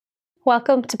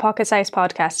Welcome to Pocket Size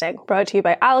Podcasting, brought to you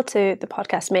by Alitu, the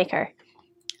podcast maker.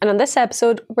 And on this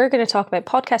episode, we're going to talk about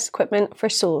podcast equipment for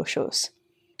solo shows.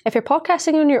 If you're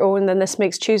podcasting on your own, then this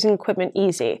makes choosing equipment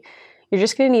easy. You're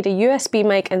just going to need a USB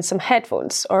mic and some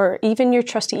headphones, or even your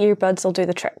trusty earbuds will do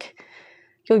the trick.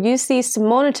 You'll use these to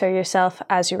monitor yourself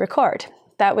as you record.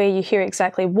 That way you hear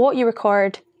exactly what you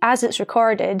record as it's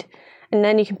recorded, and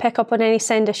then you can pick up on any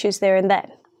sound issues there and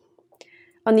then.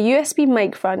 On the USB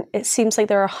mic front, it seems like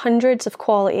there are hundreds of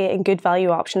quality and good value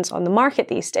options on the market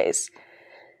these days.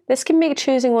 This can make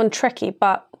choosing one tricky,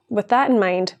 but with that in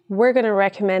mind, we're going to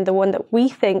recommend the one that we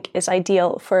think is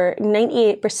ideal for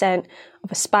 98%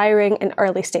 of aspiring and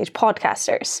early stage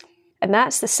podcasters, and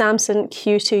that's the Samson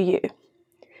Q2U.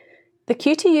 The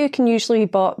Q2U can usually be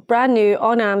bought brand new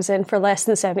on Amazon for less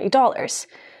than $70.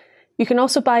 You can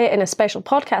also buy it in a special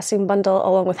podcasting bundle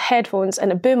along with headphones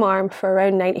and a boom arm for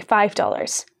around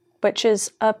 $95, which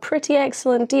is a pretty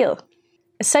excellent deal.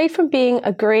 Aside from being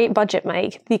a great budget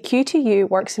mic, the Q2U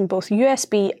works in both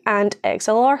USB and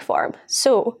XLR form,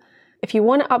 so if you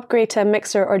want to upgrade to a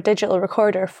mixer or digital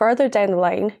recorder further down the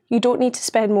line, you don't need to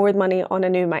spend more money on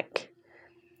a new mic.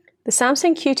 The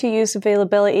Samson Q2U's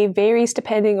availability varies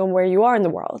depending on where you are in the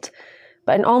world,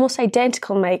 but an almost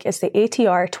identical mic is the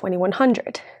ATR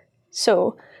 2100.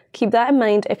 So, keep that in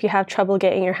mind if you have trouble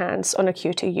getting your hands on a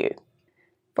Q2U.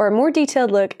 For a more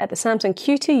detailed look at the Samson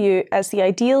Q2U as the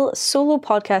ideal solo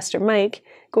podcaster mic,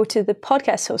 go to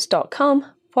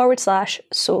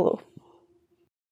thepodcasthost.com/solo.